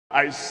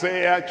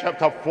Isaiah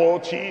chapter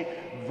 40,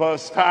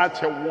 verse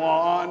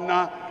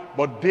 31.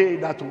 But they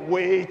that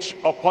wait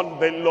upon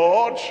the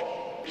Lord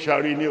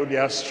shall renew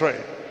their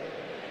strength.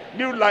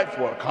 New life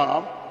will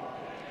come.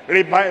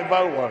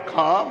 Revival will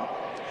come.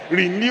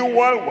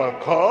 Renewal will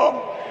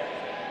come.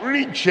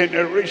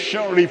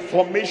 Regeneration,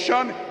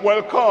 reformation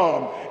will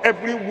come.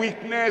 Every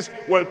weakness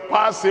will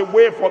pass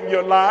away from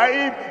your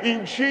life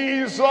in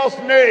Jesus'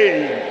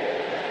 name.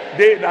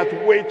 They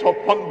that wait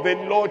upon the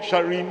Lord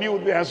shall renew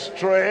their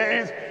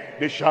strength.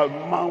 They shall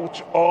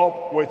mount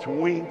up with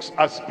wings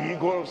as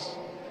eagles.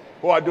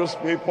 Who are those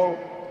people?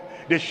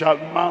 They shall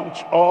mount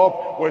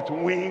up with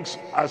wings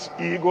as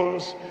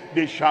eagles.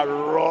 They shall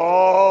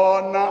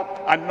run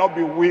and not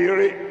be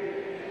weary.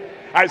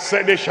 I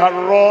said they shall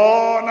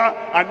run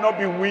and not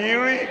be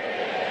weary.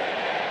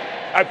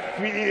 I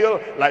feel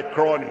like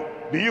running.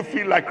 Do you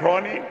feel like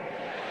running?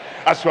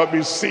 As you have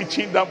been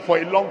sitting down for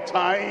a long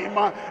time,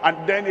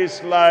 and then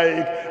it's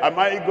like, am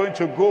I going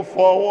to go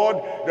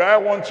forward? Do I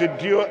want to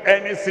do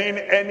anything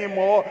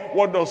anymore?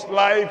 What does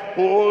life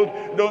hold?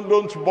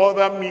 Don't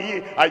bother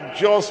me. I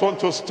just want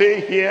to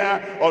stay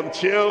here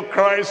until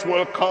Christ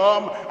will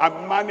come.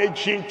 I'm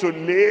managing to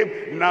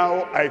live.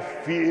 Now I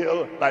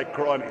feel like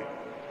running.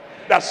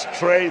 That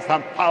strength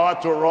and power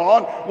to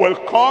run will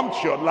come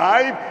to your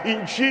life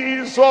in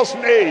Jesus'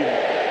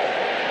 name.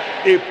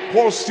 A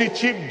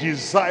positive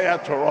desire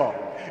to run,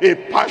 a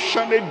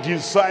passionate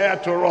desire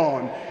to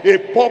run, a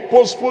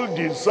purposeful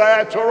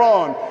desire to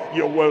run.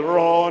 You will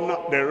run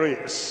the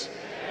race.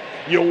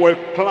 You will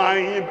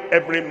climb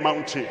every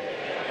mountain.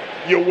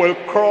 You will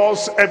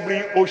cross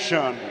every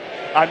ocean.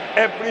 And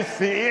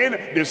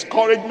everything,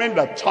 discouragement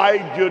that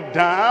tied you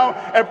down,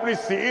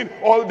 everything,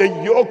 all the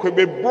yoke will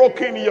be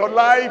broken in your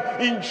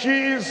life in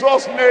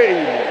Jesus'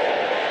 name.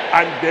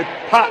 And the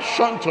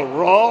passion to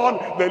run,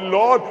 the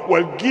Lord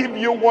will give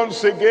you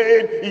once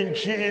again in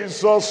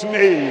Jesus'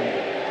 name.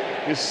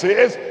 He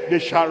says, they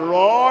shall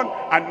run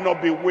and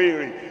not be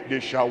weary. They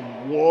shall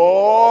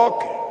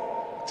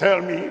walk,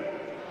 tell me,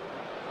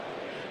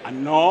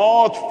 and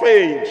not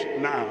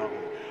faint. Now,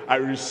 I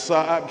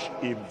reserved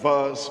a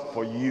verse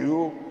for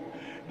you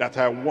that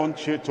I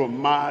want you to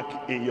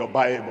mark in your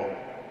Bible,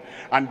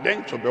 and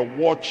then to be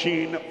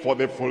watching for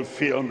the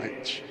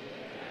fulfillment.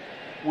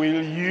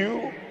 Will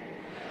you?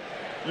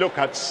 Look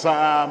at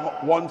Psalm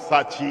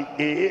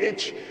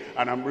 138,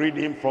 and I'm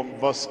reading from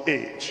verse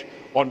 8.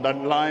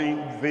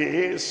 Underline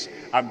this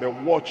and be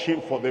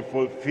watching for the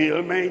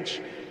fulfillment,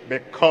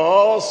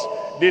 because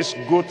this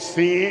good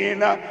thing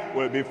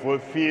will be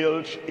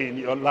fulfilled in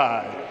your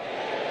life.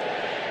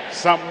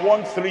 Psalm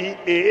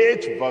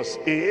 138, verse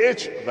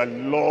 8, the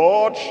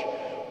Lord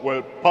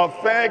will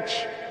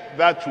perfect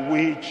that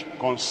which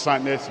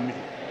concerneth me.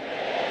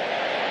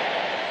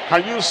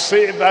 Can you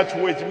say that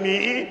with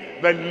me?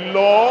 The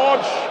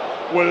Lord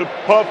will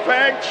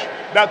perfect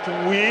that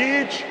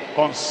which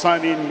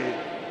concerning me.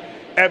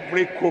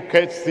 Every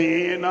crooked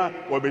thing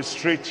will be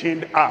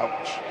straightened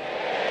out.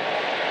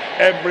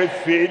 Every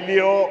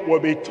failure will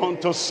be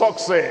turned to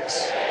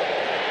success.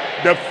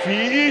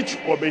 Defeat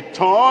will be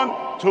turned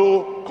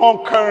to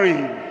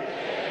conquering.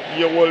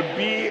 You will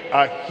be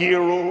a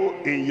hero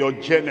in your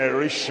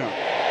generation.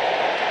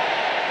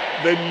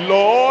 The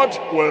Lord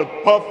will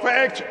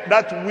perfect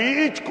that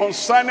which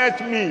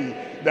concerneth me.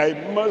 Thy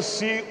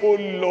mercy, O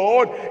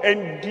Lord,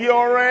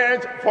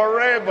 endureth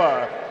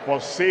forever.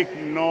 Forsake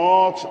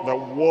not the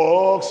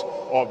works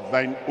of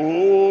thine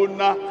own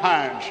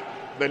hand.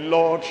 The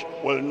Lord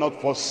will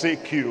not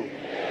forsake you.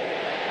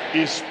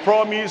 His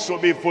promise will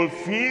be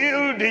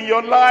fulfilled in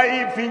your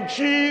life in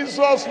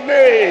Jesus'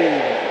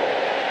 name.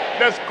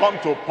 Let's come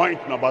to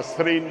point number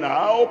 3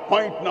 now.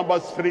 Point number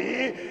 3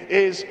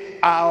 is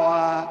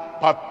our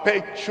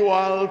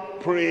perpetual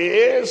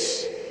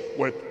praise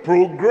with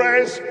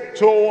progress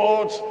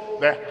towards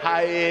the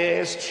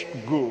highest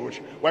good.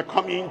 We're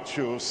coming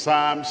to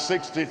Psalm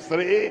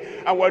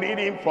 63, and we're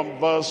reading from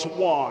verse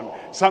 1.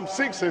 Psalm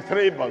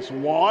 63, verse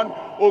 1.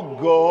 O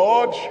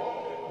God,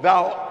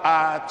 thou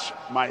art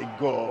my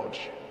God.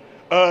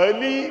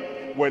 Early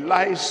will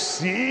I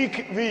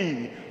seek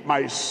thee.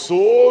 My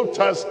soul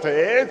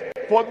thirsteth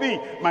for thee.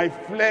 My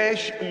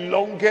flesh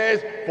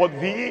longeth for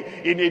thee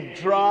in a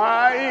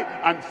dry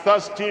and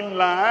thirsty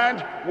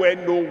land where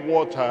no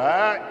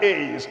water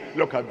is.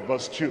 Look at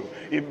verse 2.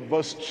 In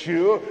verse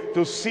 2,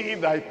 to see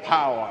thy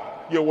power,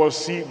 you will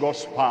see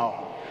God's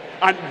power.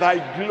 And thy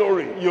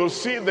glory, you'll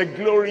see the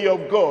glory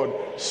of God.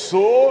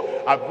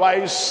 So have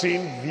I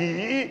seen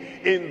thee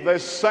in the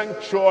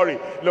sanctuary.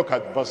 Look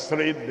at verse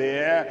 3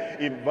 there.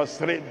 In verse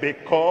 3,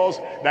 because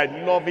thy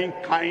loving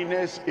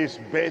kindness is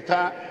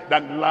better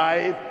than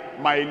life,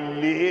 my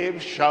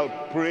lips shall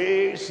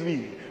praise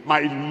thee.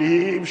 My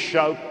lips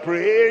shall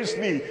praise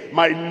thee.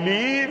 My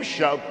lips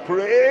shall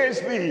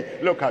praise thee.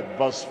 Look at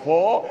verse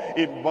 4.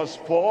 In verse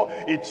 4,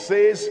 it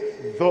says,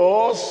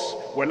 thus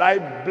will I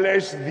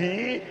bless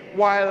thee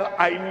while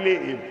I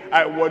live.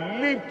 I will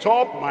lift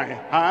up my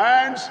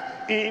hands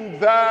in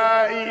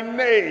thy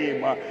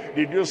name.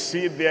 Did you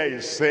see there?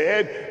 It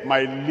said,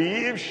 my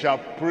lips shall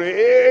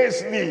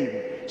praise thee.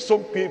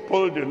 Some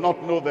people do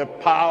not know the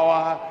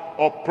power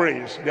of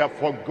praise. They have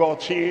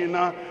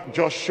forgotten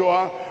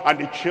Joshua and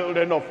the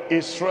children of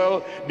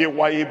Israel. They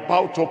were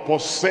about to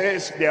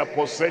possess their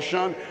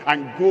possession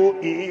and go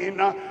in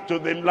to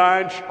the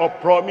land of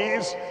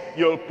promise.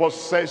 You'll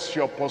possess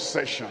your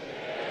possession.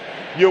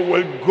 You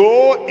will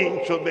go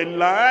into the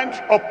land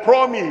of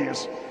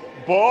promise.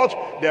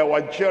 But there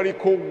were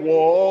Jericho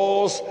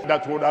walls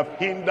that would have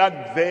hindered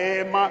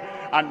them.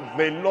 And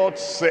the Lord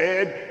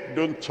said,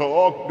 don't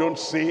talk, don't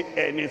say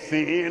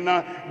anything.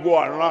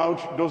 Go around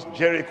those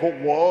Jericho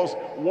walls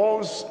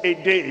once a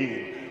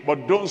day.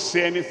 But don't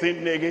say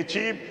anything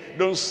negative.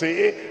 Don't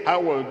say,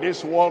 how will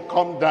this wall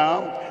come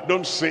down?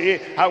 Don't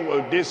say, how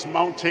will this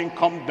mountain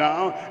come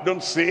down?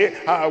 Don't say,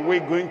 how are we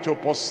going to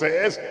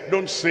possess?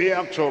 Don't say,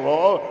 after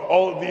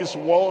all these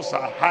walls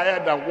are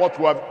higher than what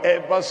we have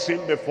ever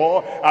seen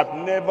before. I've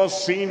never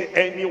seen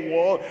any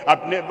wall.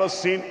 I've never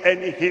seen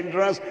any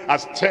hindrance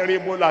as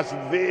terrible as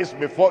this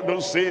before.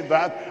 Don't say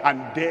that.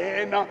 And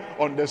then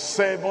on the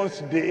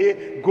seventh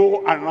day,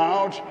 go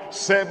around.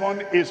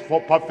 7 is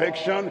for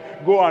perfection.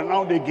 Go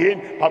around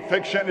again.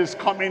 Perfection is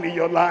coming in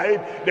your life.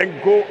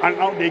 Then go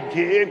around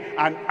again,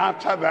 and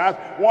after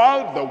that,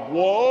 while the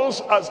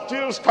walls are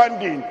still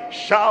standing,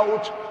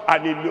 shout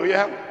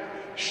hallelujah,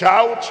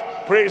 shout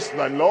praise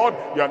the Lord.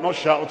 You are not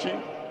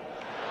shouting.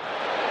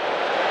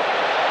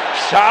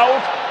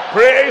 Shout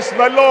praise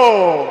the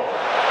Lord.